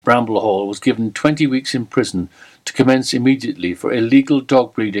Bramble Hall was given 20 weeks in prison to commence immediately for illegal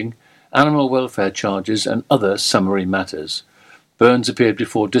dog breeding, animal welfare charges and other summary matters. Burns appeared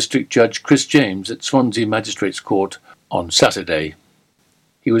before District Judge Chris James at Swansea Magistrates Court on Saturday.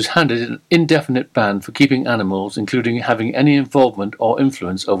 He was handed an indefinite ban for keeping animals, including having any involvement or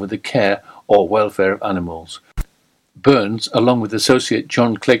influence over the care or welfare of animals. Burns, along with associate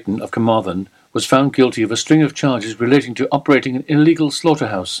John Clayton of Carmarthen, was found guilty of a string of charges relating to operating an illegal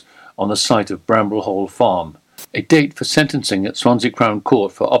slaughterhouse on the site of Bramble Hall Farm. A date for sentencing at Swansea Crown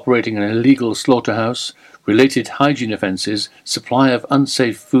Court for operating an illegal slaughterhouse, related hygiene offences, supply of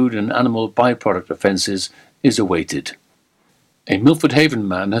unsafe food and animal byproduct offences is awaited. A Milford Haven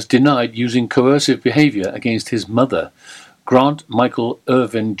man has denied using coercive behaviour against his mother. Grant Michael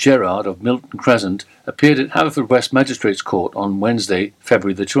Irvin Gerard of Milton Crescent appeared at Haverfordwest Magistrates Court on Wednesday,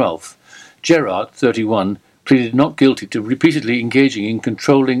 February the 12th. Gerard, 31, pleaded not guilty to repeatedly engaging in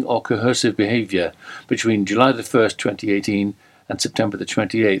controlling or coercive behaviour between July the 1st, 2018 and September the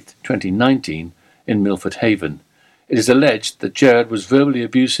 28th, 2019 in Milford Haven. It is alleged that Gerard was verbally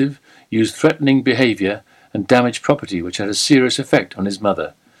abusive, used threatening behaviour and damaged property which had a serious effect on his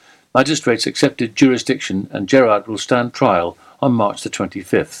mother. Magistrates accepted jurisdiction and Gerard will stand trial on March the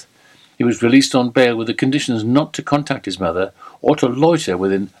 25th. He was released on bail with the conditions not to contact his mother or to loiter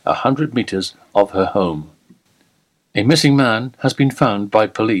within 100 metres of her home. A missing man has been found by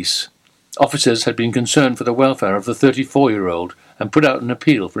police. Officers had been concerned for the welfare of the 34-year-old and put out an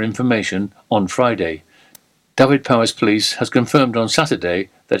appeal for information on Friday. Dyfed-Powys Police has confirmed on Saturday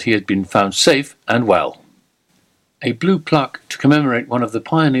that he had been found safe and well. A blue plaque to commemorate one of the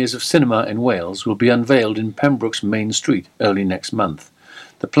pioneers of cinema in Wales will be unveiled in Pembroke's Main Street early next month.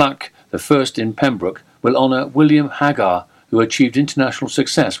 The plaque, the first in Pembroke, will honour William Hagar, who achieved international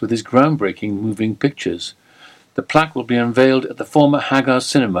success with his groundbreaking moving pictures. The plaque will be unveiled at the former Hagar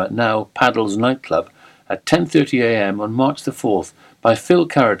Cinema, now Paddles nightclub, at 10:30 a.m. on March the 4th by Phil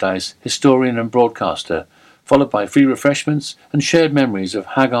Carradine, historian and broadcaster, followed by free refreshments and shared memories of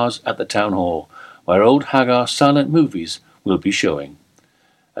Hagar's at the Town Hall, where old Hagar silent movies will be showing.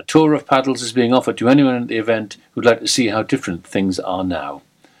 A tour of Paddles is being offered to anyone at the event who'd like to see how different things are now.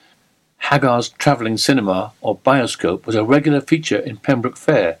 Hagar's travelling cinema, or bioscope, was a regular feature in Pembroke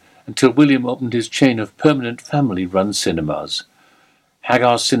Fair until William opened his chain of permanent family-run cinemas.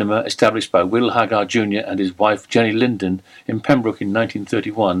 Hagar's Cinema, established by Will Hagar Jr. and his wife Jenny Linden in Pembroke in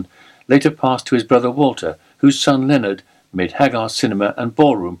 1931, later passed to his brother Walter, whose son Leonard made Hagar's Cinema and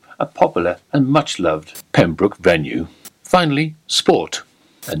Ballroom a popular and much-loved Pembroke venue. Finally, sport.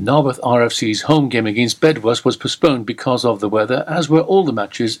 And Narberth RFC's home game against Bedwas was postponed because of the weather, as were all the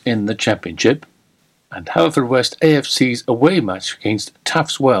matches in the Championship. And Haverfordwest AFC's away match against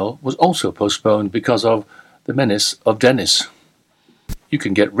Taffs Well was also postponed because of the menace of Dennis. You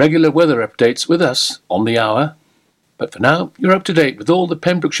can get regular weather updates with us on the hour. But for now, you're up to date with all the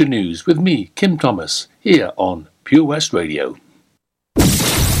Pembrokeshire news with me, Kim Thomas, here on Pure West Radio.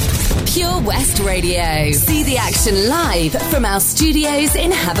 Pure West Radio. See the action live from our studios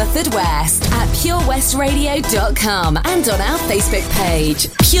in Haverfordwest at purewestradio.com and on our Facebook page,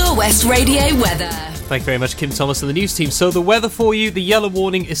 Pure West Radio Weather. Thank you very much, Kim Thomas and the news team. So the weather for you, the yellow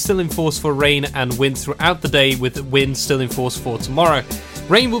warning is still in force for rain and wind throughout the day, with wind still in force for tomorrow.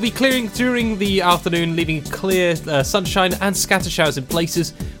 Rain will be clearing during the afternoon, leaving clear sunshine and scatter showers in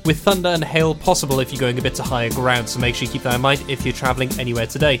places, with thunder and hail possible if you're going a bit to higher ground, so make sure you keep that in mind if you're travelling anywhere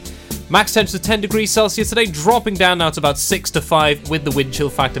today. Max temperature 10 degrees Celsius today, dropping down now to about 6 to 5, with the wind chill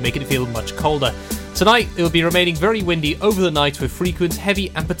factor making it feel much colder. Tonight, it will be remaining very windy over the night with frequent,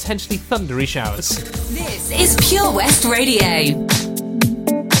 heavy and potentially thundery showers. This is Pure West Radio.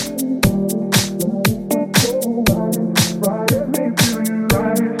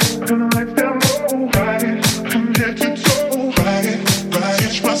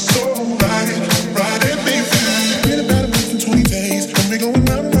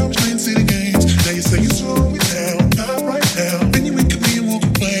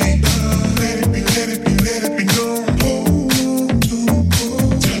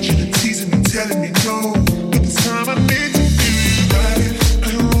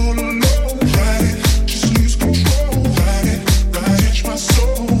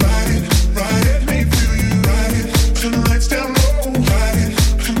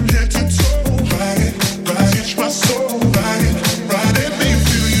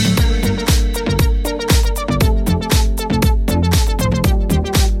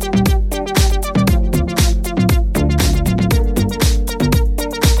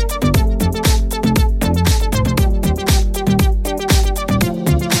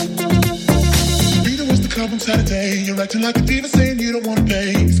 Saturday, you're acting like a diva saying you don't want to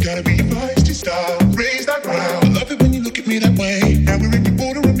pay. gotta be feisty style. Raise that ground. I love it when you look at me that way. Now we're in the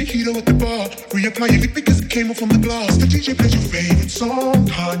border and mojito at the bar. Reapply your lip because it came off from the glass. The DJ plays your favorite song.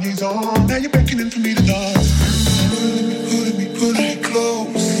 Kanye's on. Now you're beckoning for me to dance. Put me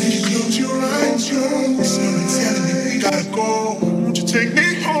close. You close your eyes, someone's telling me we gotta go. Won't you take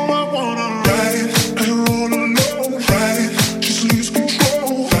me home? I wanna ride it. I don't roll alone. Ride it. Just lose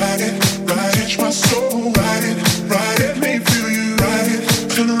control. Ride it. Catch my soul. Ride it. Let me feel you. Ride it.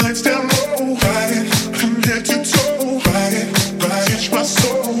 Turn the lights down low. Ride it. From head to toe. Ride it. Catch my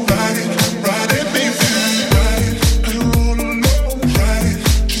soul. Ride it. Let me feel you. Ride it. I don't roll alone. Ride it.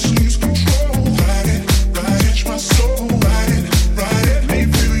 Just lose control. Ride it. Catch my soul. Ride it. Let me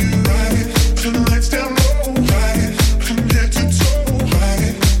feel you. Ride it. Turn the lights down low. Ride it. From head to toe. Ride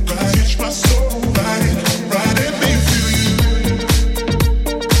it. Catch my soul. Ride it. Let me feel you.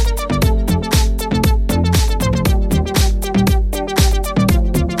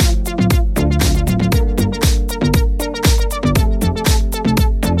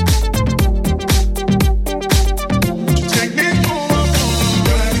 Take me home, I wanna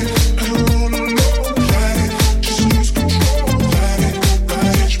ride it. I don't roll alone, ride it. Just lose control, ride it.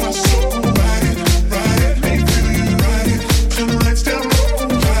 Catch my soul, ride it. Let me feel you, ride it. Turn the lights down low,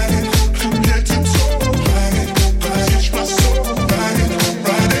 ride it. From head to toe, ride it. Catch my soul, ride it.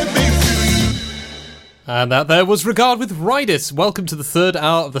 Let me feel you. And that there was Regard with Ride It. Welcome to the third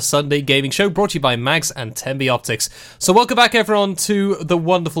hour of the Sunday Gaming Show, brought to you by Mags and Tembi Optics. So welcome back everyone to the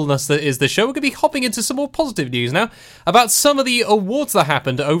wonderfulness that is the show. We're going to be hopping into some more positive news now about some of the awards that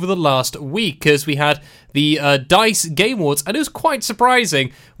happened over the last week, because we had the DICE Game Awards, and it was quite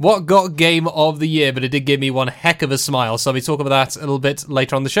surprising what got Game of the Year, but it did give me one heck of a smile, so I'll be talking about that a little bit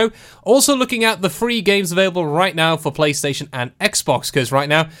later on the show. Also looking at the free games available right now for PlayStation and Xbox, because right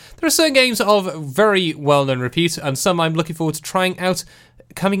now there are certain games of very well-known repute, and some I'm looking forward to trying out,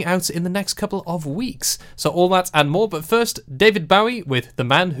 coming out in the next couple of weeks. So all that and more, but first, David Bowie with The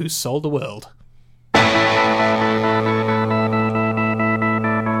Man Who Sold the World.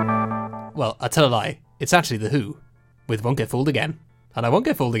 Well, I tell a lie. It's actually The Who, with Won't Get Fooled Again. And I won't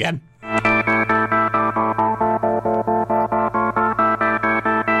get fooled again.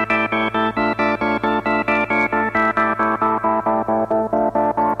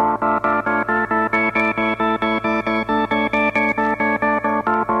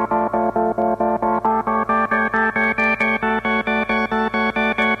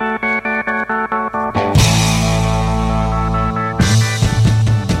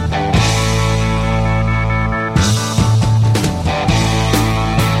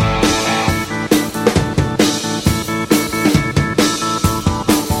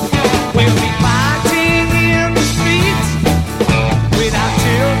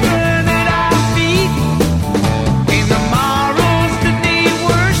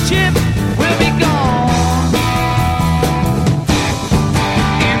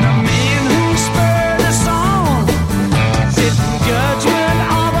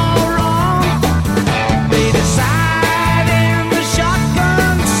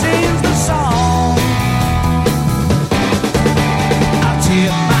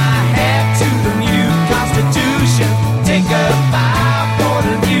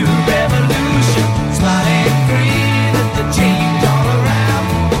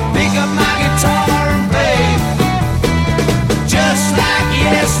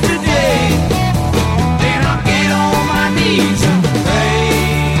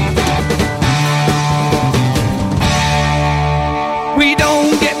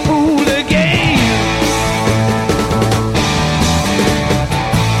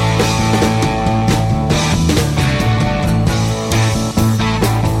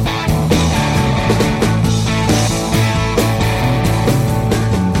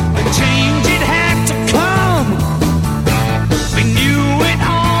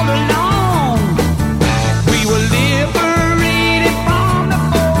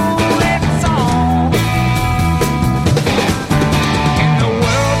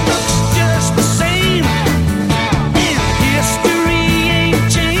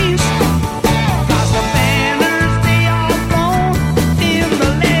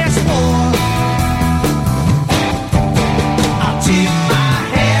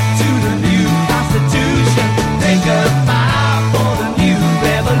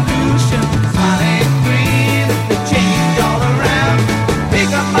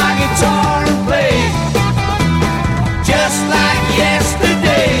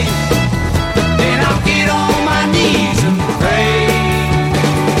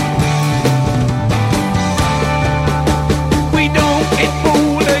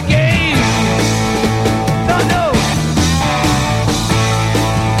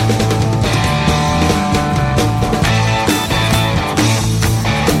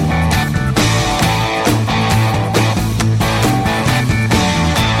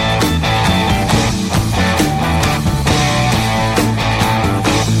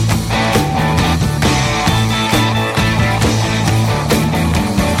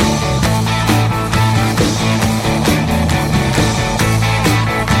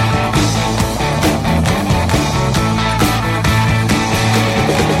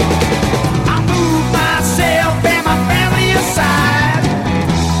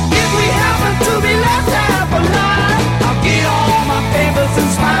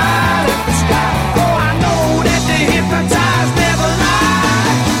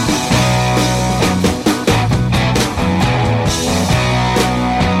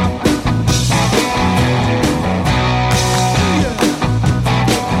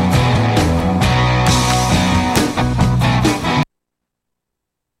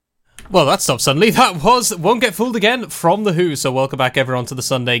 Well, that stopped suddenly. That was Won't Get Fooled Again from The Who. So welcome back, everyone, to the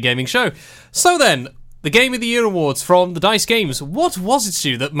Sunday Gaming Show. So then, the Game of the Year awards from the DICE Games. What was it,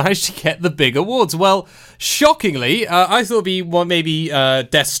 Stu, that managed to get the big awards? Well, shockingly, I thought it'd be maybe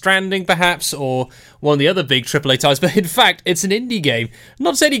Death Stranding, perhaps, or one of the other big AAA titles. But in fact, it's an indie game.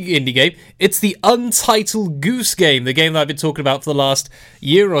 Not just any indie game. It's the Untitled Goose Game, the game that I've been talking about for the last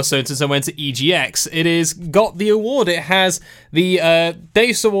year or so since I went to EGX. It has got the award. It has the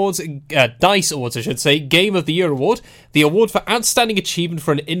DICE Awards, I should say, Game of the Year award, the award for Outstanding Achievement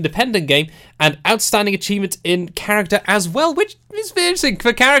for an Independent Game, and Outstanding Achievement in Character as well, which is very interesting.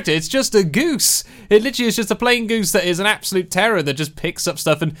 For character, it's just a goose. It literally is just a plain goose that is an absolute terror that just picks up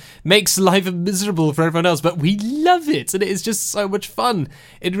stuff and makes life miserable for everyone else, but we love it, and it is just so much fun.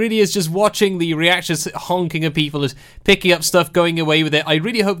 It really is just watching the reactions, honking at people, as picking up stuff, going away with it. I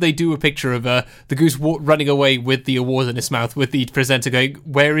really hope they do a picture of the goose running away with the award in its mouth, with the presenter going,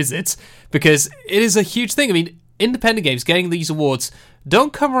 "Where is it?" Because it is a huge thing. I mean, independent games getting these awards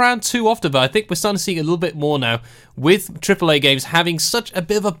don't come around too often, but I think we're starting to see a little bit more now with AAA games having such a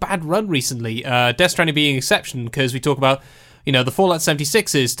bit of a bad run recently. Death Stranding being an exception, because we talk about, you know, the Fallout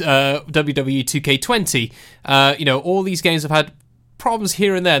 76s, WWE 2K20, all these games have had problems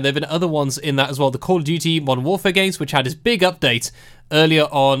here and there. There have been other ones in that as well. The Call of Duty Modern Warfare games, which had its big update earlier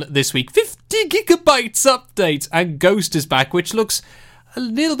on this week, 50 gigabytes update, and Ghost is back, which looks a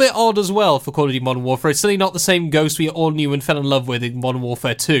little bit odd as well for Call of Duty Modern Warfare. It's certainly not the same Ghost we all knew and fell in love with in Modern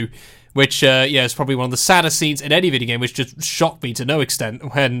Warfare 2, which, is probably one of the saddest scenes in any video game, which just shocked me to no extent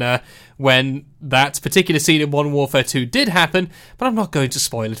when that particular scene in Modern Warfare 2 did happen, but I'm not going to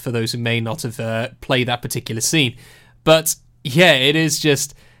spoil it for those who may not have played that particular scene. But, yeah, it is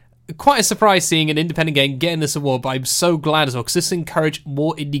just quite a surprise seeing an independent game getting this award, but I'm so glad as well, because this encouraged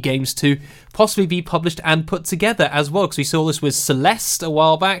more indie games to possibly be published and put together as well, because we saw this with Celeste a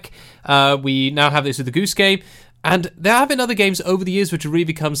while back. We now have this with the Goose Game, and there have been other games over the years which have really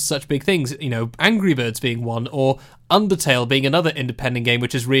become such big things, you know, Angry Birds being one, or Undertale being another independent game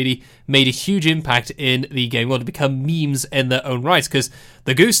which has really made a huge impact in the game world to become memes in their own right, because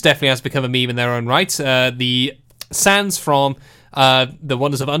the Goose definitely has become a meme in their own right. The Sans from The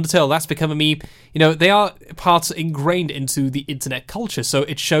Wonders of Undertale, that's become a meme. You know, they are parts ingrained into the internet culture, so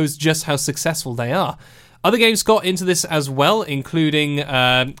it shows just how successful they are. Other games got into this as well, including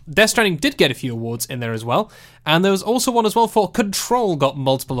Death Stranding did get a few awards in there as well, and there was also one as well for Control got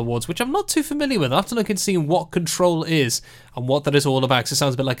multiple awards, which I'm not too familiar with. I have to look into seeing what Control is and what that is all about, because it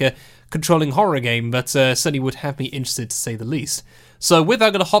sounds a bit like a controlling horror game, but certainly would have me interested, to say the least. So with that,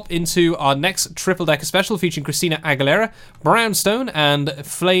 I'm going to hop into our next Triple Decker special featuring Christina Aguilera, Brownstone, and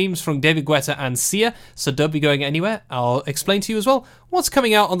Flames from David Guetta and Sia. So don't be going anywhere. I'll explain to you as well what's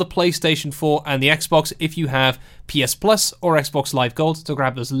coming out on the PlayStation 4 and the Xbox if you have PS Plus or Xbox Live Gold to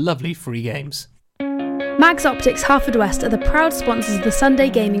grab those lovely free games. Mags Optics Haverfordwest are the proud sponsors of the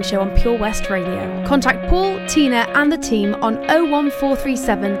Sunday Gaming Show on Pure West Radio. Contact Paul, Tina and the team on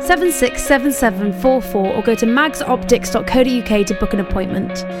 01437 767744 or go to magsoptics.co.uk to book an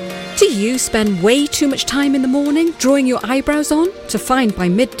appointment. Do you spend way too much time in the morning drawing your eyebrows on to find by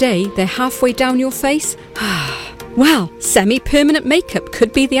midday they're halfway down your face? Well, semi-permanent makeup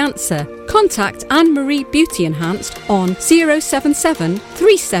could be the answer. Contact Anne-Marie Beauty Enhanced on 077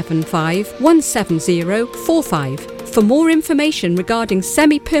 375 17045 for more information regarding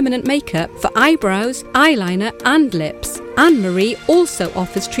semi-permanent makeup for eyebrows, eyeliner and lips. Anne-Marie also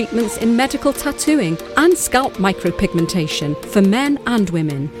offers treatments in medical tattooing and scalp micropigmentation for men and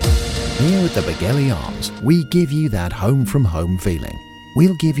women. Here at the Begelly Arms, we give you that home-from-home feeling.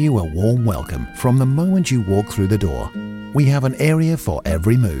 We'll give you a warm welcome from the moment you walk through the door. We have an area for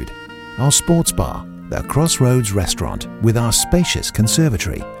every mood. Our sports bar, the Crossroads restaurant with our spacious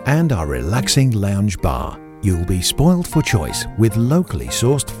conservatory, and our relaxing lounge bar. You'll be spoiled for choice with locally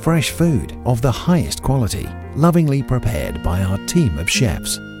sourced fresh food of the highest quality, lovingly prepared by our team of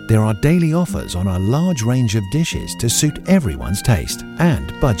chefs. There are daily offers on a large range of dishes to suit everyone's taste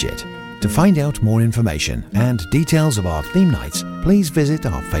and budget. To find out more information and details of our theme nights, please visit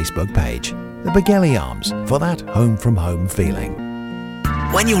our Facebook page, The Begelly Arms, for that home-from-home feeling.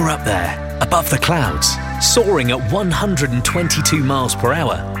 When you're up there, above the clouds, soaring at 122 miles per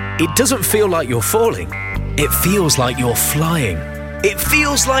hour, it doesn't feel like you're falling. It feels like you're flying. It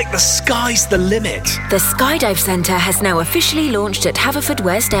feels like the sky's the limit. The Skydive Centre has now officially launched at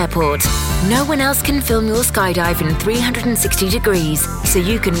Haverfordwest Airport. No one else can film your skydive in 360 degrees, so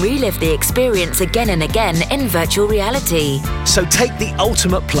you can relive the experience again and again in virtual reality. So take the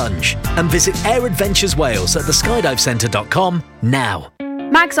ultimate plunge and visit Air Adventures Wales at theskydivecentre.com now.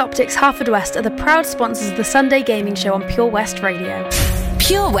 Mags Optics Haverfordwest are the proud sponsors of the Sunday Gaming Show on Pure West Radio.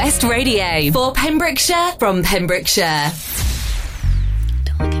 Pure West Radio. For Pembrokeshire, from Pembrokeshire.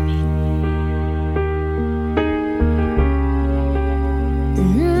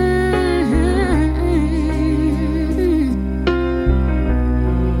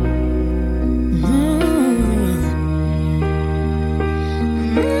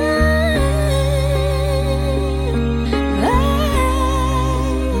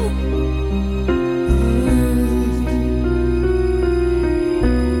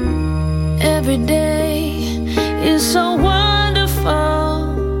 Every day is so wonderful,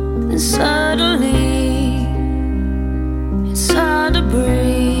 and suddenly it's hard to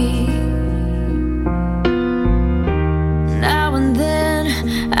breathe. Now and then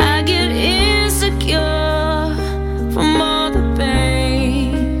I get insecure from all the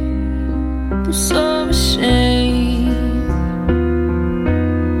pain. I'm so ashamed.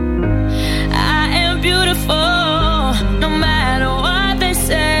 I am beautiful, no matter what they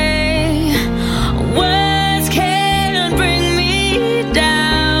say. Words can't bring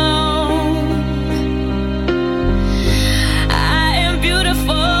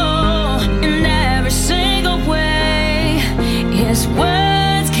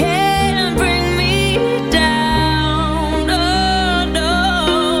me down, oh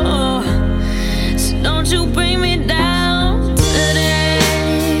no. So don't you bring me down today.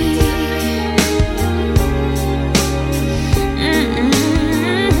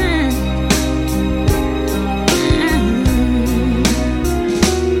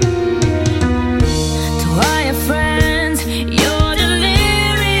 To all your friends, you're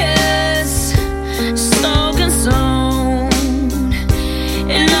delirious, so consumed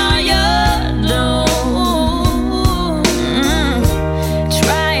in all your doom,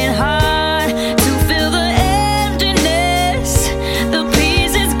 trying hard to fill the emptiness. The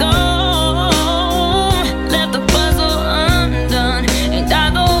piece is gone, left the puzzle undone, and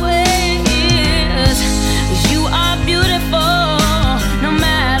got the ways. 'Cause you are beautiful, no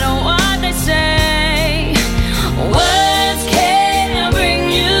matter what they say. Words can't bring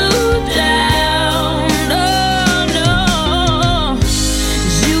you down, no, no.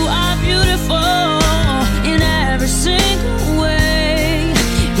 You are beautiful in every single way.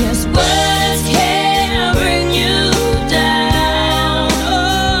 Yes, words can't bring you down,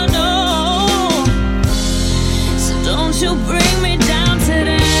 oh no. So don't you bring me down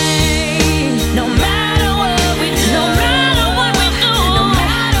today. No matter what we do, no matter what we do, no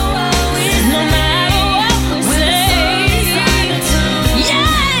matter what we do, no matter what we say.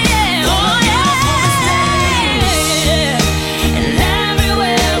 Yeah, oh yeah. And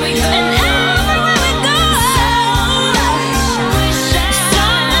everywhere we go, and everywhere we go, sun's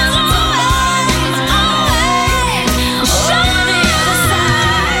always on the other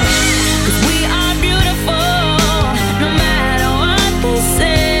side. 'Cause we are beautiful, no matter what they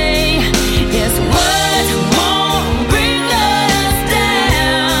say. Yes, words won't bring us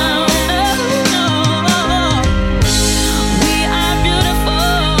down, no. We are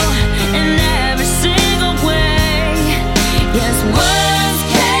beautiful in every single way. Yes, words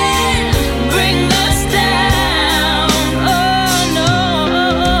can bring us down, oh no.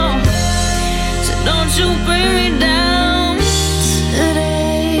 So don't you bring me down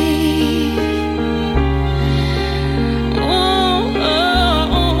today. Oh,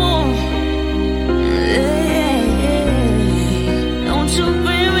 oh, oh. Yeah. Don't you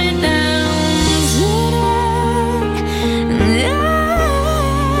bring me down today.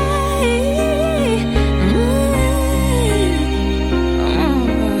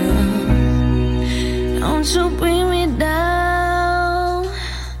 Don't you bring me down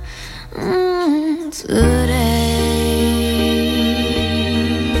today.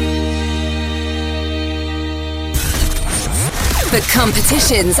 For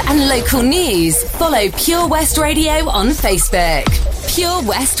competitions and local news, follow Pure West Radio on Facebook. Pure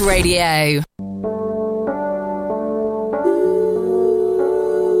West Radio.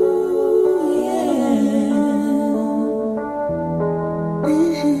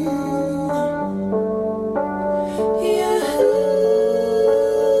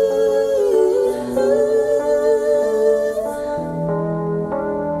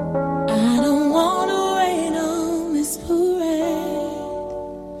 I don't wanna rain on this parade,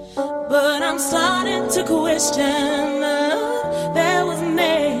 but I'm starting to question that was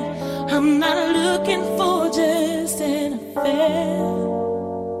made. I'm not looking for just an affair.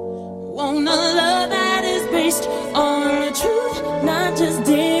 Want a love that is based on the truth, not just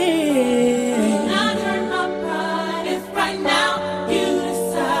dare. Not hurt my pride if right now you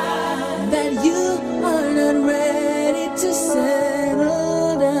decide that you are not ready to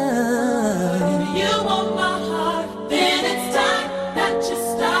settle down. If you want my heart, then it's time, not just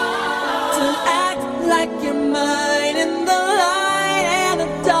mind in the light and the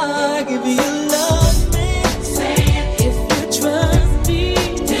dark. If you love me, say it. If you trust me,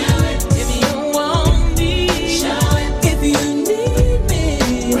 do it. If you want me, show it. If you need me,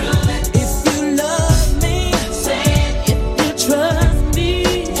 prove it. If you love me, say it. If you trust me,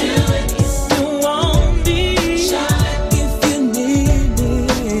 do it. If you want me, show it. If you need me,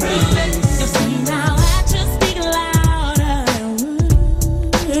 prove it. You see now actions speak louder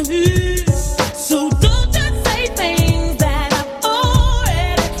than words. So don't just say things that I've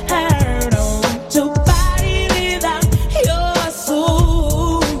already heard. I want your body without your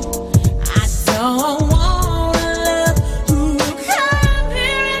soul. I don't wanna love who come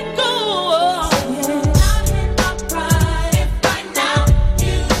here and go. Not in my pride. If right now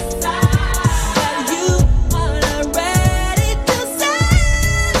you decide that you are not ready to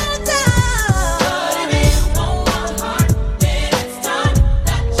settle down, but if you want my heart, then it's time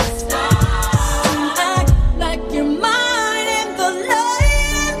that you start to act like you're mine in the light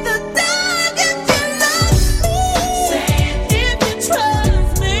and the dark. If you love me, say it. If you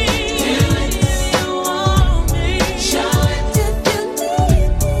trust me, do it. If you want me, show it. If you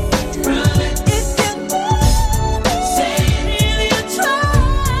need me, prove it. If you want me, say it. If you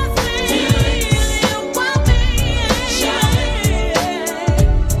trust me, do it. If you want me, show it.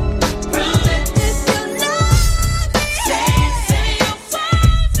 Prove it. If you love me, say it. Say you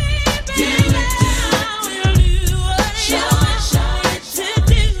want me, do it. Will you show it? Show it to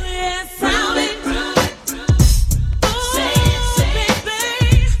do it. Prove it. Prove it. Say it,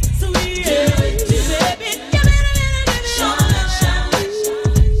 baby. So we do it, baby. Give it a minute. Show it.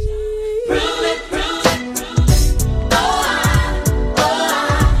 Prove it. Prove it. Oh, I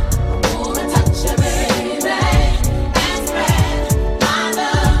wanna touch you, baby, and spread my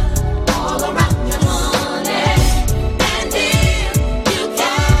love all around you, honey. And if you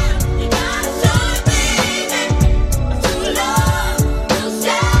can, you gotta show it, baby. True love will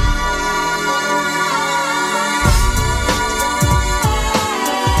show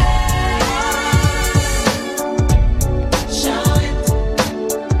it.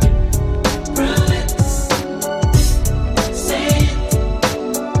 Prove it. Say it.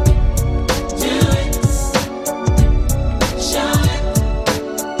 Do it. Show it.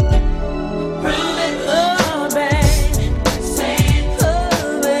 Prove it. Oh, baby. Say it. Oh,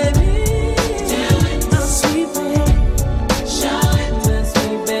 baby. Do it. My sweet baby. Show it. My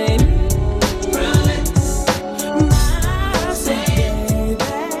sweet baby. Prove it. My sweet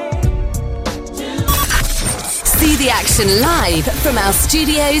baby. Do it. See the action live from our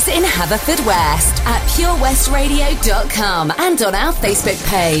studios in Haverfordwest at purewestradio.com and on our Facebook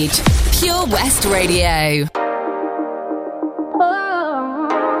page, Pure West Radio.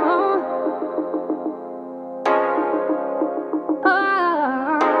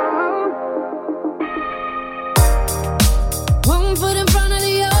 One foot in front of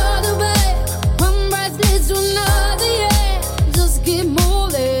the other way, one breath leads to another, yeah. Just keep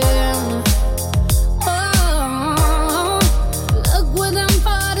moving. Oh, look what I'm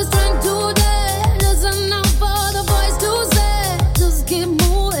for the strength today. Listen out for the voice to say, just keep moving.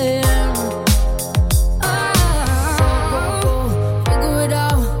 Figure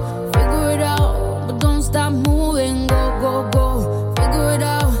it out, but don't stop moving. Go, go, go.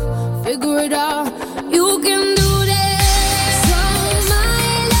 Figure it out. You can do this. So my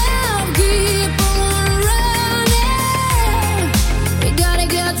love, keep on running. We gotta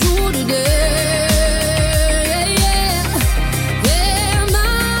get through today. Yeah,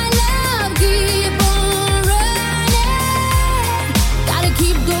 my love, keep on running. Gotta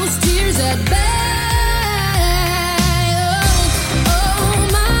keep those tears at bay. Oh,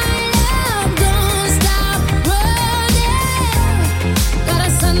 my love, don't stop running. Gotta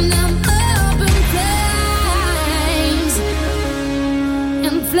send them up in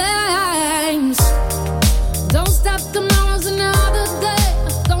flames. Don't stop, tomorrow's another day.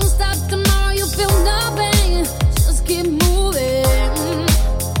 Don't stop, tomorrow you feel nothing. Just keep moving.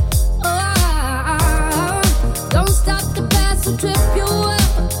 Oh, don't stop, the past will trip you up.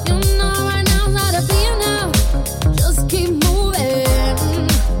 You know right now how to be now. Just keep moving.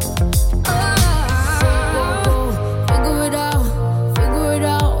 Oh, figure it out,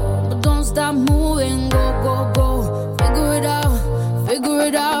 but don't stop moving. Go, go, go. Figure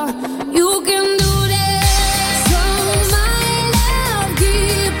it out. You can do this. So my love,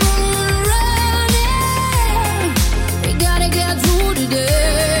 keep on running. We gotta get through today.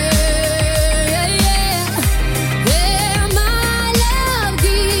 Yeah, my love,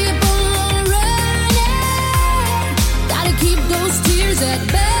 keep on running. Gotta keep those tears at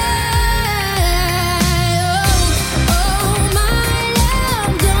bay. Oh, my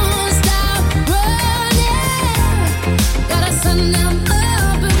love, don't stop running.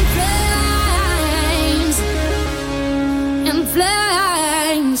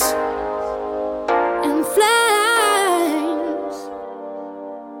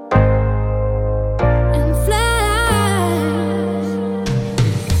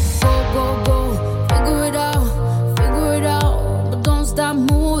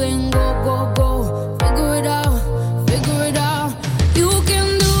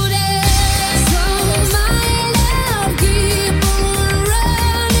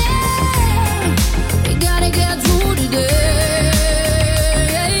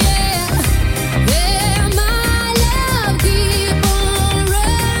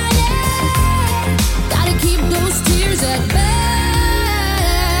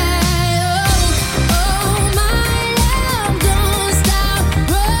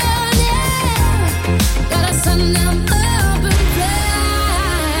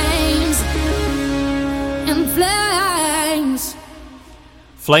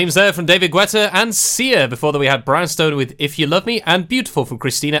 Flames there from David Guetta and Sia. Before that we had Brownstone with If You Love Me and Beautiful from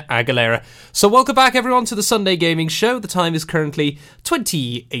Christina Aguilera. So welcome back everyone to the Sunday Gaming Show. The time is currently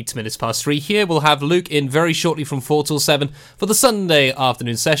 28 minutes past 3 here. We'll have Luke in very shortly from 4 till 7 for the Sunday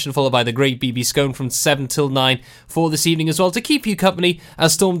afternoon session, followed by the great BB Scone from 7 till 9 for this evening as well, to keep you company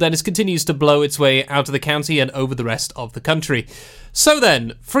as Storm Dennis continues to blow its way out of the county and over the rest of the country. So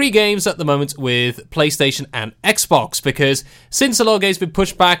then, free games at the moment with PlayStation and Xbox, because since a lot of games have been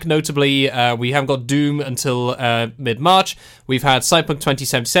pushed back, notably we haven't got Doom until mid-March, we've had Cyberpunk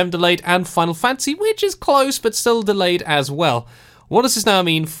 2077 delayed, and Final Fantasy, which is close but still delayed as well. What does this now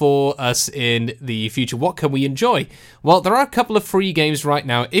mean for us in the future? What can we enjoy? Well, there are a couple of free games right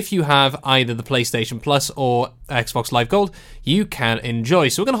now. If you have either the PlayStation Plus or Xbox Live Gold, you can enjoy.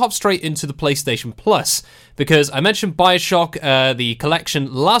 So we're going to hop straight into the PlayStation Plus, because I mentioned BioShock, the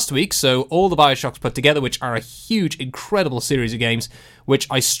collection, last week. So all the BioShocks put together, which are a huge, incredible series of games, which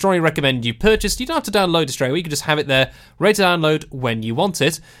I strongly recommend you purchase. You don't have to download it straight away. You can just have it there, ready to download when you want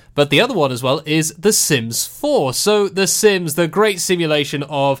it. But the other one as well is The Sims 4. So The Sims, the great simulation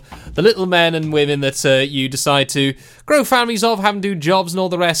of the little men and women that you decide to grow families of, have them do jobs and all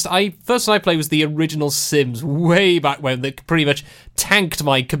the rest. First one I played was the original Sims, way back when, that pretty much tanked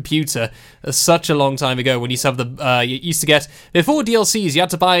my computer such a long time ago, when you used to have you used to get, before DLCs, you had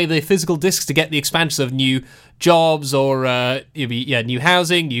to buy the physical discs to get the expansions of new jobs or new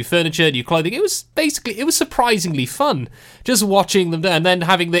housing, new furniture, new clothing. It was surprisingly fun just watching them, and then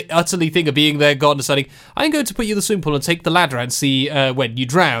having the utterly thing of being there, God, and deciding, I'm going to put you in the swimming pool and take the ladder and see when you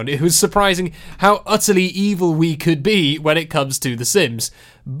drown. It was surprising how utterly evil we could be when it comes to The Sims.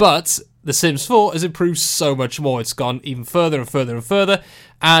 But The Sims 4 has improved so much more. It's gone even further and further and further,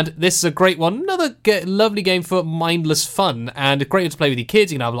 and this is a great one. Another lovely game for mindless fun, and great to play with your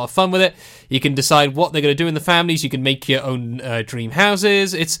kids. You can have a lot of fun with it. You can decide what they're going to do in the families. You can make your own dream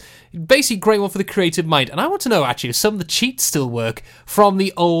houses. It's basically a great one for the creative mind. And I want to know, actually, if some of the cheats still work from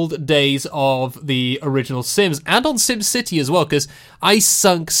the old days of the original Sims, and on SimCity as well, because I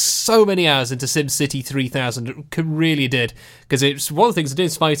sunk so many hours into SimCity 3000. It really did, because it's one of the things that did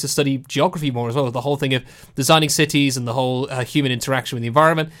inspire me to study geography more as well. The whole thing of designing cities and the whole human interaction with the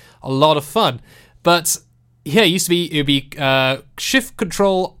environment. A lot of fun. But yeah, it would be Shift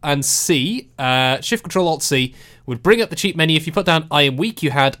Control and C, Shift Control Alt C would bring up the cheat menu. If you put down I am weak, you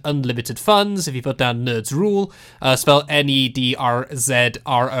had unlimited funds. If you put down Nerds Rule, spell NEDRZROOL,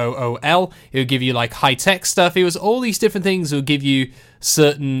 it would give you like high-tech stuff. It was all these different things that would give you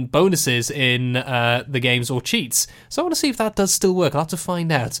certain bonuses in the games or cheats. So I want to see if that does still work. I'll have to find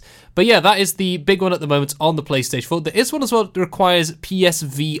out. But yeah, that is the big one at the moment on the PlayStation 4. There is one as well that requires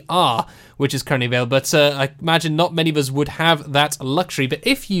PSVR, which is currently available, but I imagine not many of us would have that luxury. But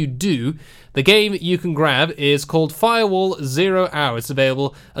if you do, the game you can grab is called Firewall 0 Hour. It's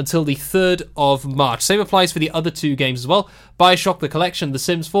available until the 3rd of March. Same applies for the other two games as well. BioShock The Collection, The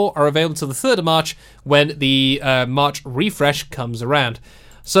Sims 4 are available until the 3rd of March when the March refresh comes around.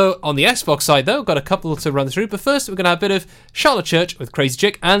 So on the Xbox side, though, got a couple to run through. But first, we're going to have a bit of Charlotte Church with Crazy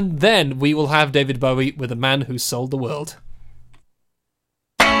Chick, and then we will have David Bowie with The Man Who Sold the World.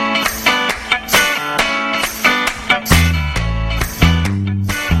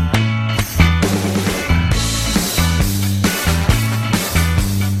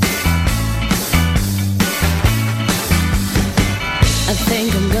 I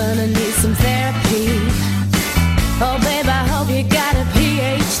think I'm gonna need some therapy. Oh babe, I hope you got a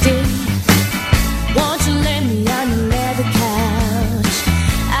PhD. Won't you lay me on the leather couch?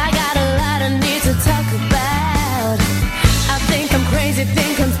 I got a lot I need to talk about.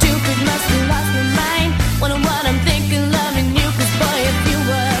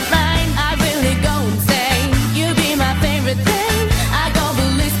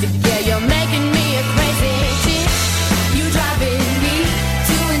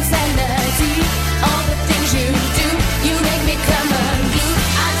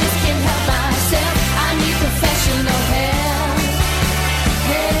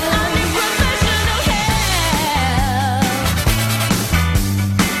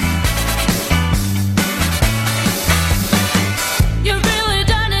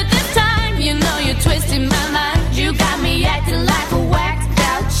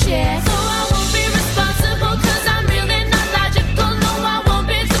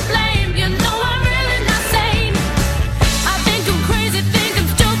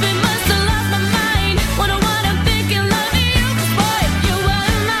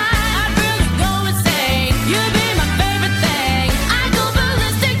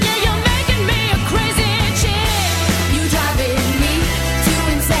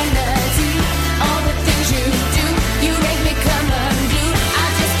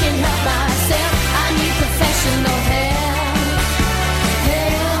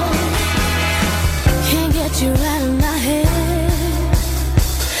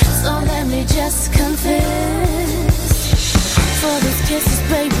 must confess, for these kisses,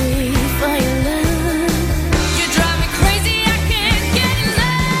 baby, for your love. You drive me crazy, I can't get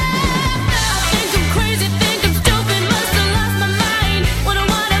enough. I think I'm crazy, think I'm stupid, must have lost my mind. Wonder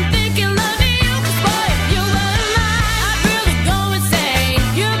what I'm thinking, loving you, 'cause boy, if you were mine, I'd really go insane.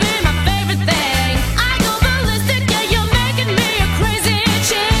 You'd be my favorite thing. I go ballistic, yeah, you're making me a crazy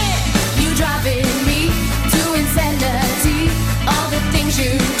chick. You driving me to insanity. All the things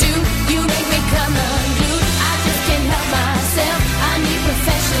you do, you make me come unglued. I just can't help myself. I need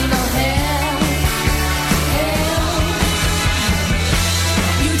professional help.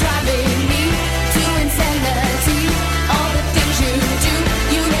 You driving me to insanity. All the things you do,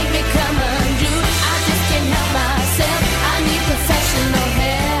 you make me come unglued. I just can't help myself. I need professional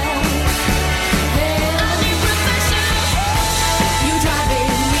help. I need professional help. You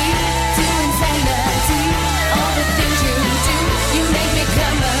driving me to insanity. All the things you do, you make me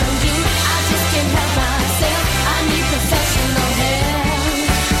come unglued. I just can't help myself. I need professional help.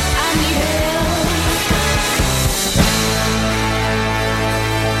 I need help.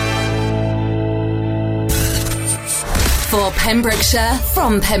 For Pembrokeshire,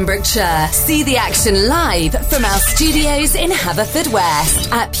 from Pembrokeshire. See the action live from our studios in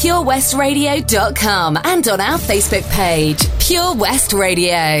Haverfordwest at purewestradio.com and on our Facebook page, Pure West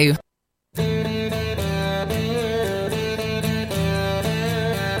Radio.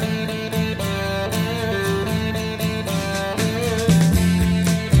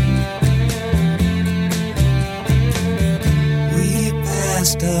 We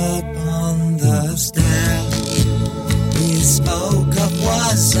passed up on the stair. We spoke of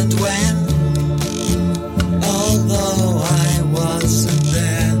was and when, although I wasn't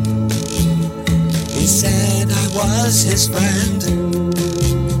there. He said I was his friend,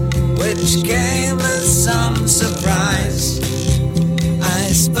 which came as some surprise.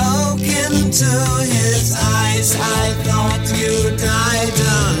 I spoke into his eyes. I thought you died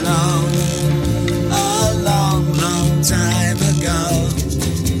alone a long, long time ago.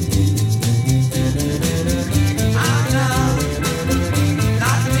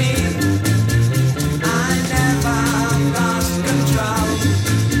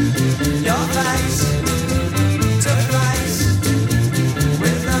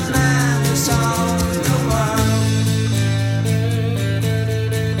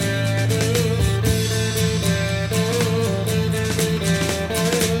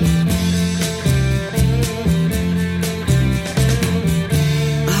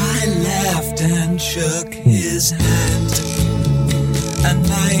 Shook his hand and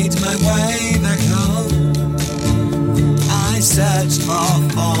made my way back home. I searched for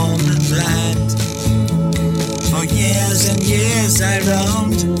form and land. For years and years I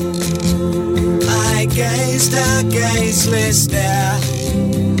roamed. I gazed a gazeless stare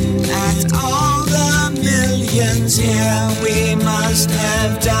at all the millions here. We must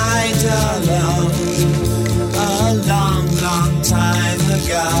have died alone a long, long time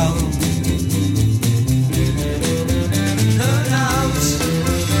ago.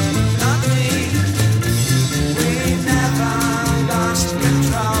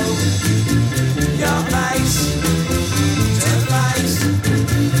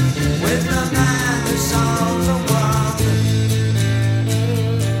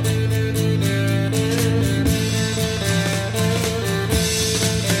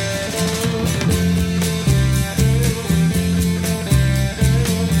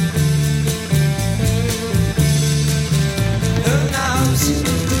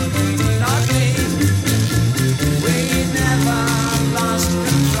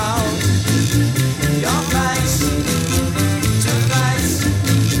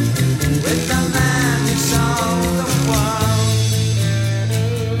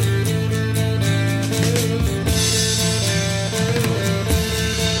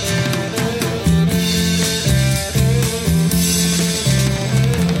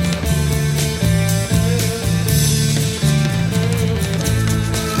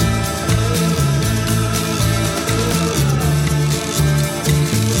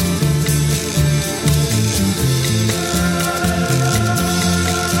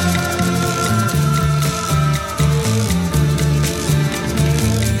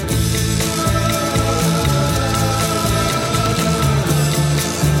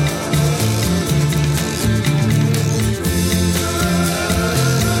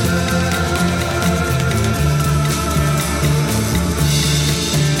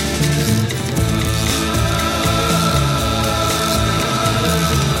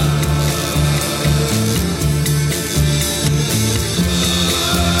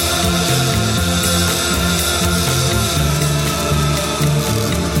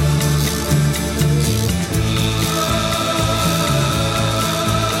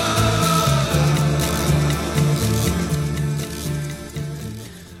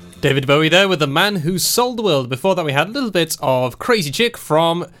 David Bowie there with The Man Who Sold the World. Before that we had a little bit of Crazy Chick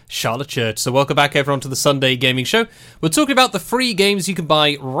from Charlotte Church. So welcome back everyone to the Sunday Gaming Show. We're talking about the free games you can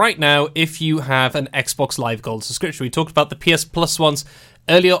buy right now if you have an Xbox Live Gold subscription. We talked about the PS Plus ones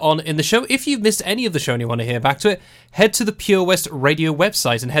earlier on in the show. If you've missed any of the show and you want to hear back to it, head to the Pure West Radio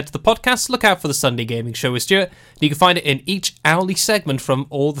website and head to the podcast. Look out for the Sunday Gaming Show with Stewart. You can find it in each hourly segment from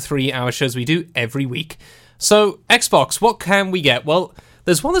all the 3-hour shows we do every week. So, Xbox, what can we get? Well,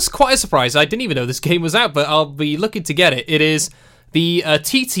 there's one that's quite a surprise. I didn't even know this game was out, but I'll be looking to get it. It is the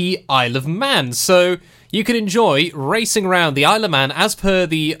TT Isle of Man. So you can enjoy racing around the Isle of Man as per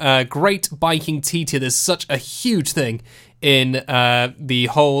the Great Biking TT. There's such a huge thing in the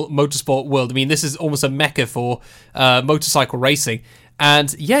whole motorsport world. I mean, this is almost a mecca for motorcycle racing.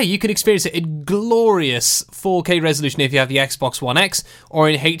 And yeah, you can experience it in glorious 4K resolution if you have the Xbox One X, or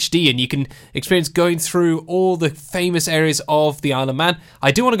in HD, and you can experience going through all the famous areas of the Isle of Man.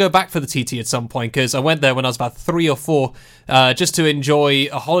 I do want to go back for the TT at some point, because I went there when I was about 3 or 4, just to enjoy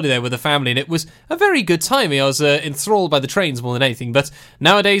a holiday there with the family, and it was a very good time. I was enthralled by the trains more than anything, but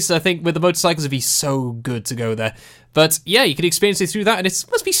nowadays I think with the motorcycles it'd be so good to go there. But yeah, you can experience it through that, and it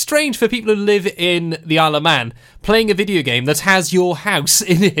must be strange for people who live in the Isle of Man playing a video game that has your house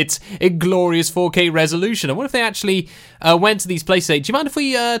in it in glorious 4K resolution. I wonder if they actually went to these places. Do you mind if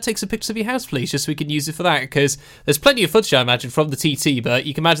we take some pictures of your house, please, just so we can use it for that? Because there's plenty of footage, I imagine, from the TT, but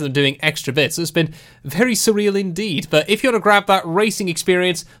you can imagine them doing extra bits. So it's been very surreal indeed. But if you want to grab that racing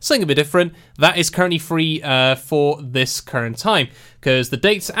experience, something a bit different, that is currently free for this current time. Because the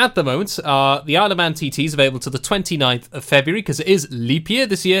dates at the moment are the Isle of Man TT is available to the 29th of February, because it is leap year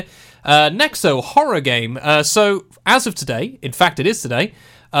this year. Nexo, horror game. So, as of today, in fact it is today,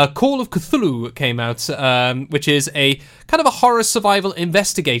 Call of Cthulhu came out, which is a kind of a horror survival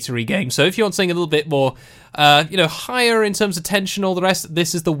investigatory game. So if you want something a little bit more, higher in terms of tension, all the rest,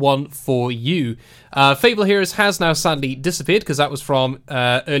 this is the one for you. Fable Heroes has now sadly disappeared, because that was from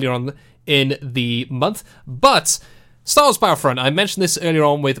earlier on in the month. But Star Wars Battlefront, I mentioned this earlier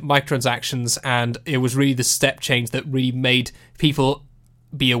on with microtransactions, and it was really the step change that really made people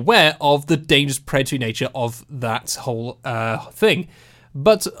be aware of the dangerous predatory nature of that whole thing.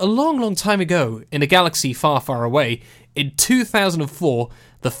 But a long, long time ago, in a galaxy far, far away, in 2004,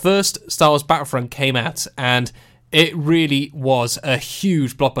 the first Star Wars Battlefront came out, and it really was a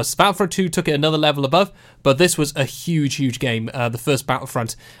huge blockbuster. Battlefront 2 took it another level above, but this was a huge, huge game, the first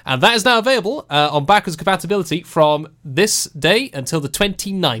Battlefront. And that is now available on backwards compatibility from this day until the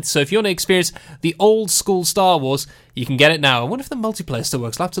 29th. So if you want to experience the old school Star Wars, you can get it now. I wonder if the multiplayer still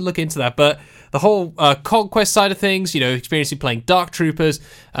works. I'll have to look into that. But the whole conquest side of things, experiencing playing Dark Troopers,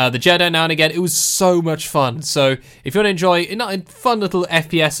 the Jedi now and again, it was so much fun. So if you want to enjoy a fun little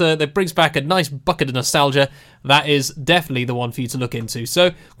FPS that brings back a nice bucket of nostalgia, that is definitely the one for you to look into.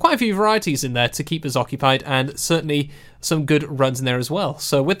 So quite a few varieties in there to keep us occupied, and certainly some good runs in there as well.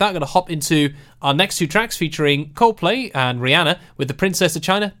 So with that, I'm going to hop into our next 2 tracks featuring Coldplay and Rihanna with The Princess of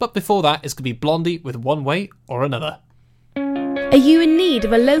China. But before that, it's going to be Blondie with One Way or Another. Are you in need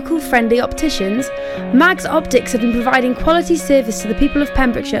of a local friendly opticians? Mags Optics have been providing quality service to the people of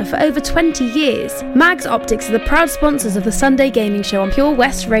Pembrokeshire for over 20 years. Mags Optics are the proud sponsors of the Sunday Gaming Show on Pure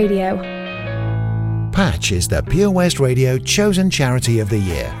West Radio. Patch is the Pure West Radio chosen charity of the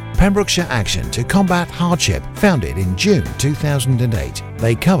year. Pembrokeshire Action to Combat Hardship, founded in June 2008.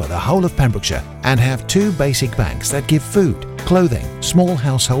 They cover the whole of Pembrokeshire and have 2 basic banks that give food, clothing, small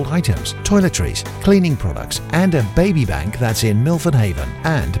household items, toiletries, cleaning products, and a baby bank that's in Milford Haven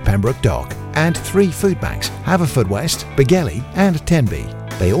and Pembroke Dock, and 3 food banks, Haverfordwest, Begelly and Tenby.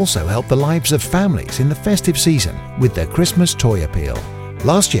 They also help the lives of families in the festive season with their Christmas toy appeal.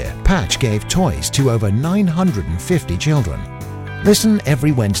 Last year, Patch gave toys to over 950 children. Listen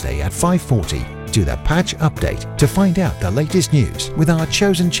every Wednesday at 5:40 to the Patch Update to find out the latest news with our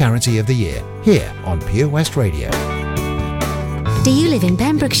chosen charity of the year here on Pure West Radio. Do you live in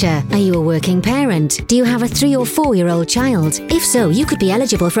Pembrokeshire? Are you a working parent? Do you have a 3 or 4-year-old child? If so, you could be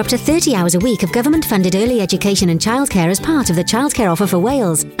eligible for up to 30 hours a week of government-funded early education and childcare as part of the Childcare Offer for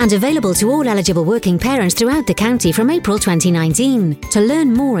Wales, and available to all eligible working parents throughout the county from April 2019. To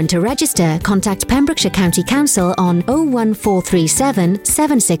learn more and to register, contact Pembrokeshire County Council on 01437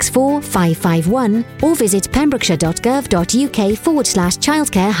 764 551 or visit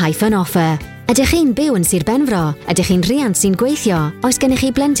pembrokeshire.gov.uk/childcare-offer. Ydych chi'n byw yn Sir Benfro? Ydych chi'n rhiant sy'n gweithio? Oes gennych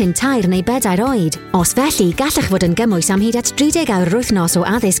chi blentyn 2 neu 4 oed? Os felly, gallech fod yn gymwys am hyd at 30 awr wythnos o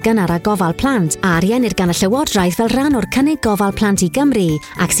addysg gynnar a gofal plant, a ariennir gan y Llywodraeth fel rhan o'r cynnig gofal plant i Gymru,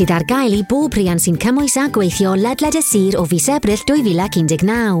 ac sydd ar gael i bob rhiant sy'n cymwys a gweithio ledled y sir o fis Ebrill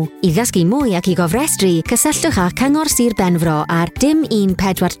 2019. I ddysgu mwy ac i gofrestru, cysylltwch â Cyngor Sir Benfro ar dim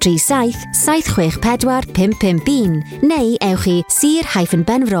 1437 764 551 neu ewch i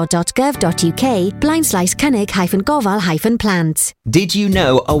sir-benfro.gov.uk/cynnig-gofal-plant. Did you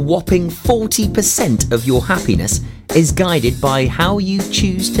know a whopping 40% of your happiness is guided by how you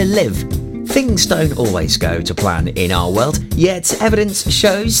choose to live? Things don't always go to plan in our world, yet evidence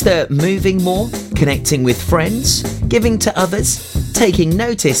shows that moving more, connecting with friends, giving to others, taking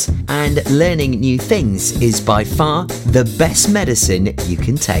notice and learning new things is by far the best medicine you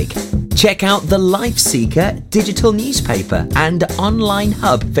can take. Check out the LifeSeeker digital newspaper and online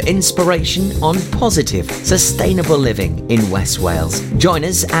hub for inspiration on positive, sustainable living in West Wales. Join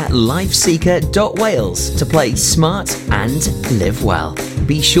us at lifeseeker.wales to play smart and live well.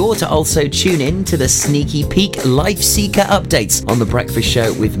 Be sure to also tune in to the Sneaky Peek LifeSeeker updates on The Breakfast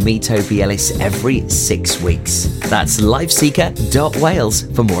Show with me, Toby Ellis, every 6 weeks. That's lifeseeker.wales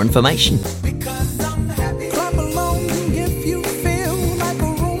for more information.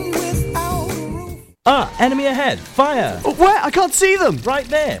 Enemy ahead! Fire! Where? I can't see them! Right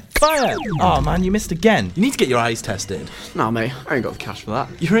there! Fire! Oh man, you missed again. You need to get your eyes tested. Nah mate, I ain't got the cash for that.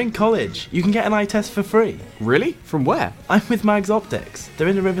 You're in college. You can get an eye test for free. Really? From where? I'm with Mags Optics. They're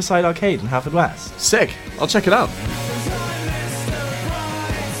in the Riverside Arcade in Haverfordwest. Sick! I'll check it out.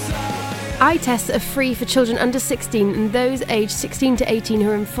 Eye tests are free for children under 16 and those aged 16 to 18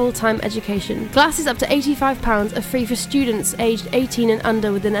 who are in full-time education. Glasses up to £85 are free for students aged 18 and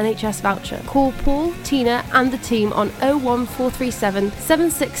under with an NHS voucher. Call Paul, Tina and the team on 01437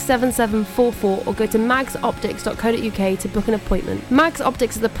 767744 or go to magsoptics.co.uk to book an appointment. Mags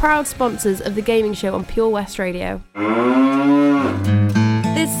Optics are the proud sponsors of the gaming show on Pure West Radio.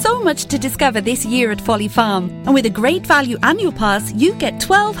 There's so much to discover this year at Folly Farm, and with a great value annual pass, you get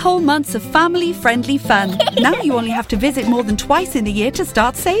 12 whole months of family-friendly fun. Now you only have to visit more than twice in the year to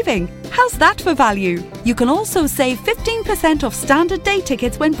start saving. How's that for value? You can also save 15% off standard day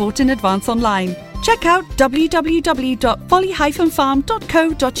tickets when bought in advance online. Check out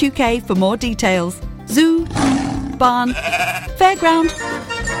www.folly-farm.co.uk for more details. Zoo, barn, fairground,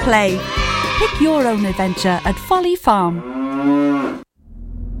 play. Pick your own adventure at Folly Farm.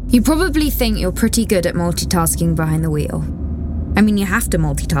 You probably think you're pretty good at multitasking behind the wheel. I mean, you have to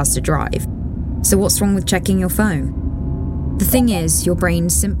multitask to drive. So what's wrong with checking your phone? The thing is, your brain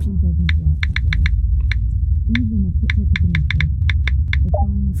simply doesn't work. Even a quick look at the message, or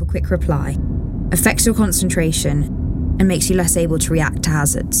firing off a quick reply, affects your concentration and makes you less able to react to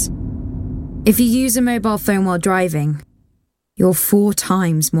hazards. If you use a mobile phone while driving, you're 4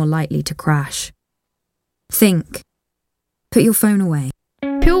 times more likely to crash. Think. Put your phone away.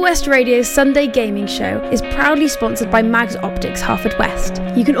 Pure West Radio's Sunday Gaming Show is proudly sponsored by Mags Optics Haverfordwest.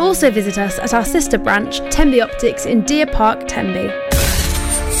 You can also visit us at our sister branch, Tenby Optics in Deer Park, Tenby.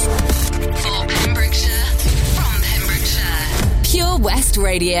 For Pembrokeshire, from Pembrokeshire, Pure West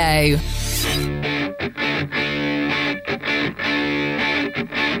Radio.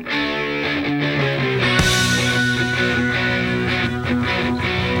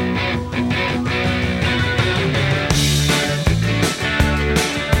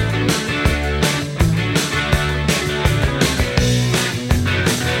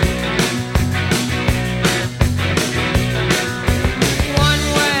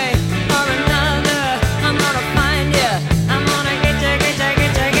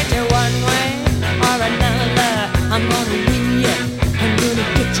 One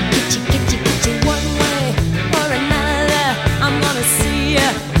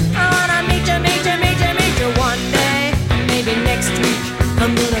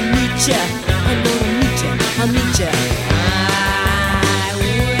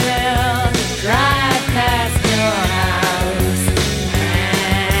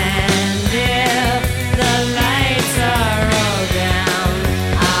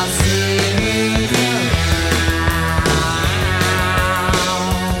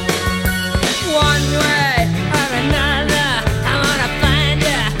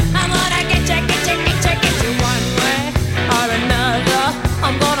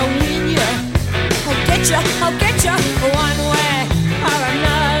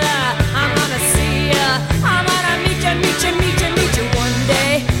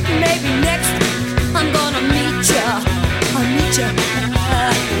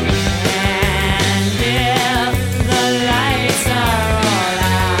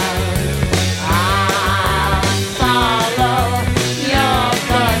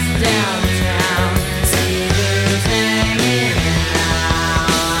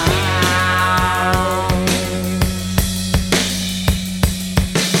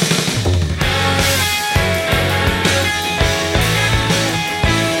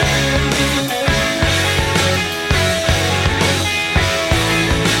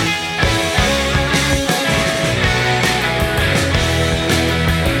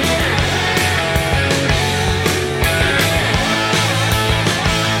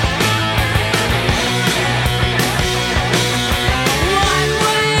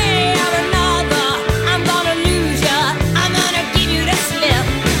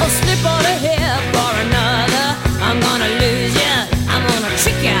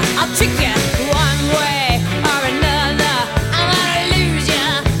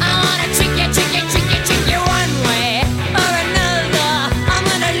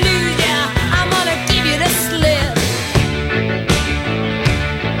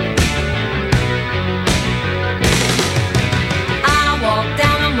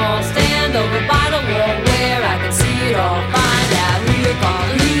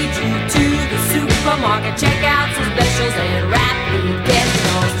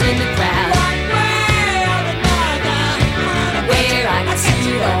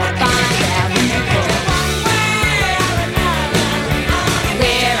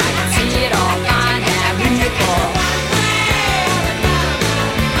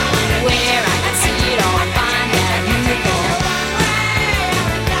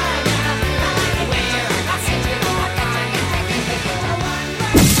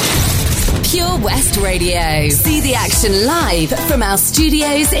Pure West Radio. See the action live from our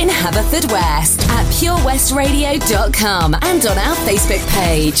studios in Haverfordwest at purewestradio.com and on our Facebook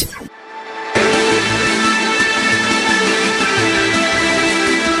page.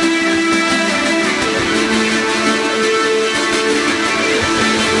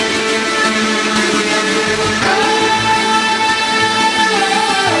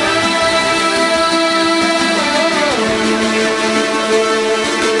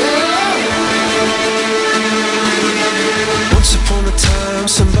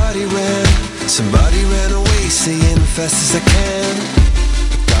 Somebody ran away saying fast as I can,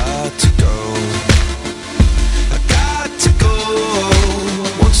 I got to go, I got to go.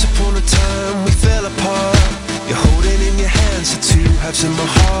 Once upon a time we fell apart. You're holding in your hands the two halves of my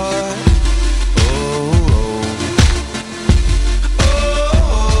heart.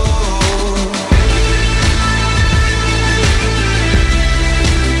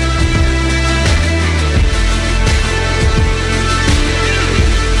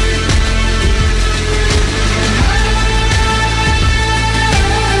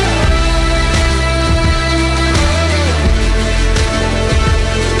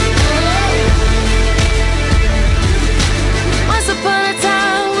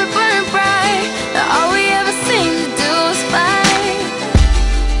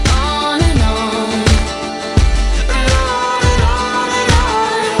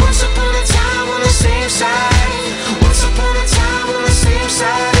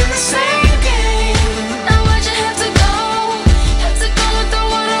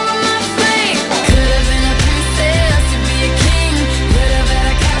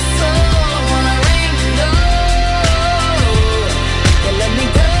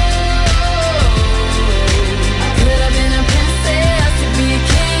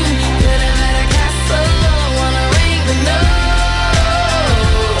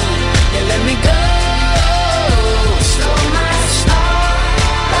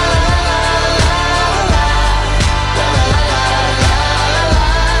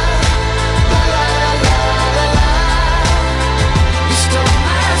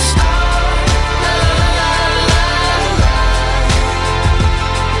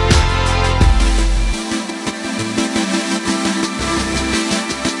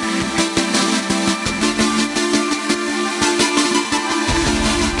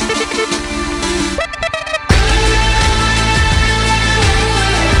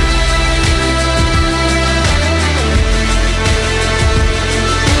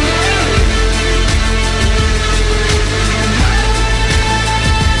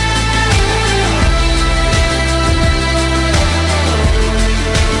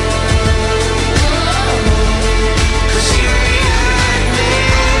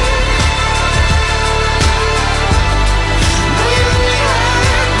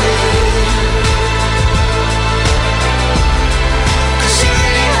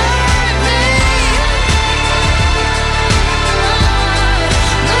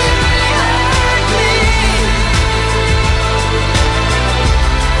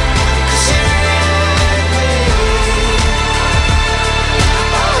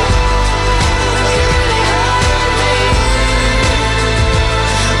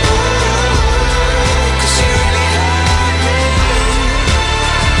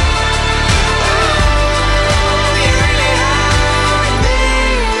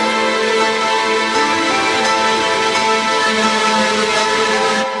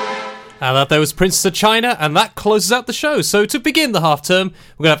 There was Princess of China, and that closes out the show. So to begin the half term,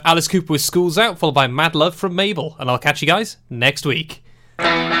 we're going to have Alice Cooper with School's Out, followed by Mad Love from Mabel. And I'll catch you guys next week.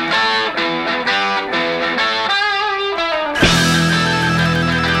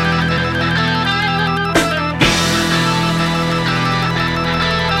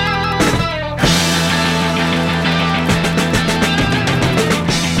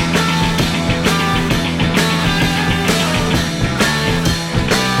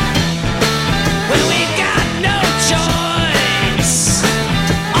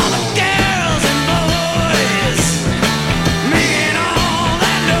 All the girls and boys, making all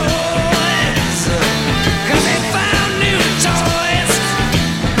that noise.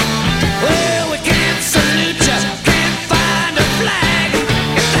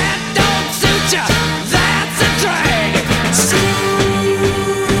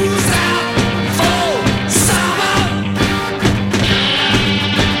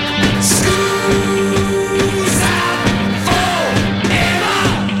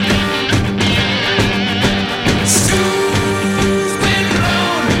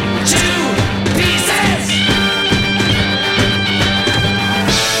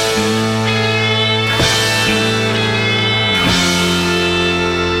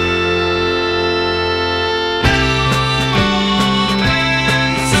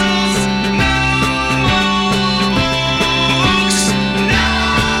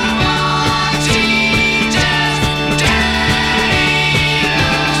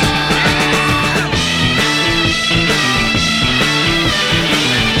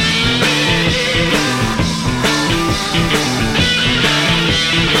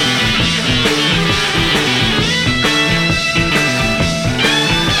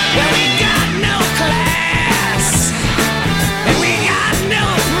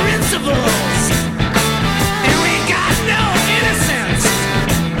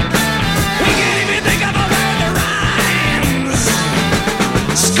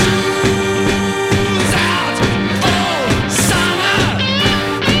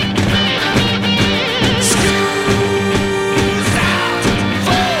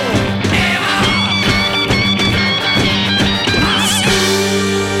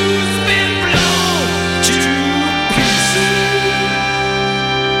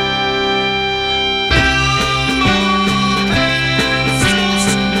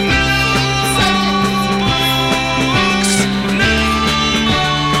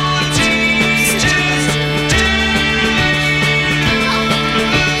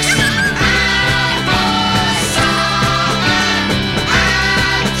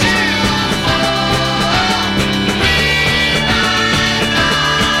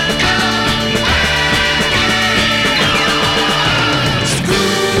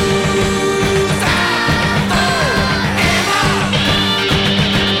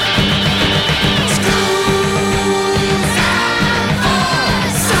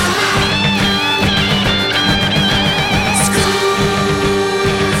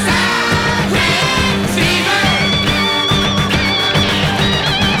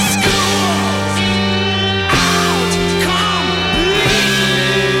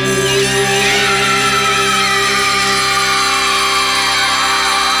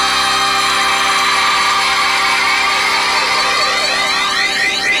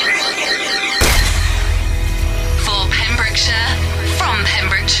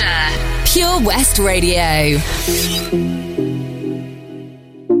 Pure West Radio.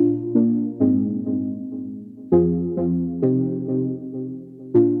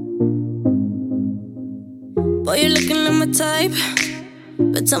 Boy, you're looking like my type,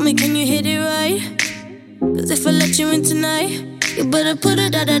 but tell me, can you hit it right? Cause if I let you in tonight, you better put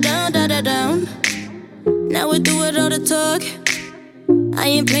it down. Now we do it all the talk, I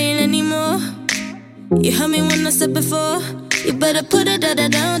ain't playing anymore. You heard me when I said before, you better put it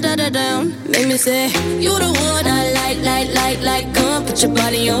down. Make me say, you the one I like. Come on, put your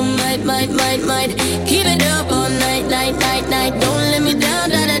body on might. Keep it up all night. Don't let me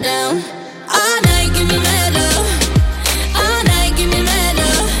down. All night, give me mad love. All night, give me mad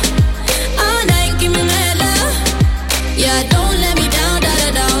love. All night, give me mad love. Yeah, don't let me down.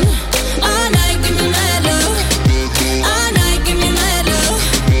 All night, give me mad love. All night, give me mad love.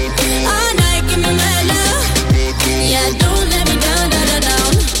 All night, give me mad love. Yeah, don't let me down.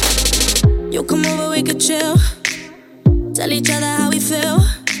 You come over, we could chill. Tell each other how we feel.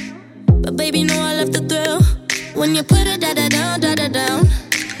 But baby, know I love the thrill. When you put it down.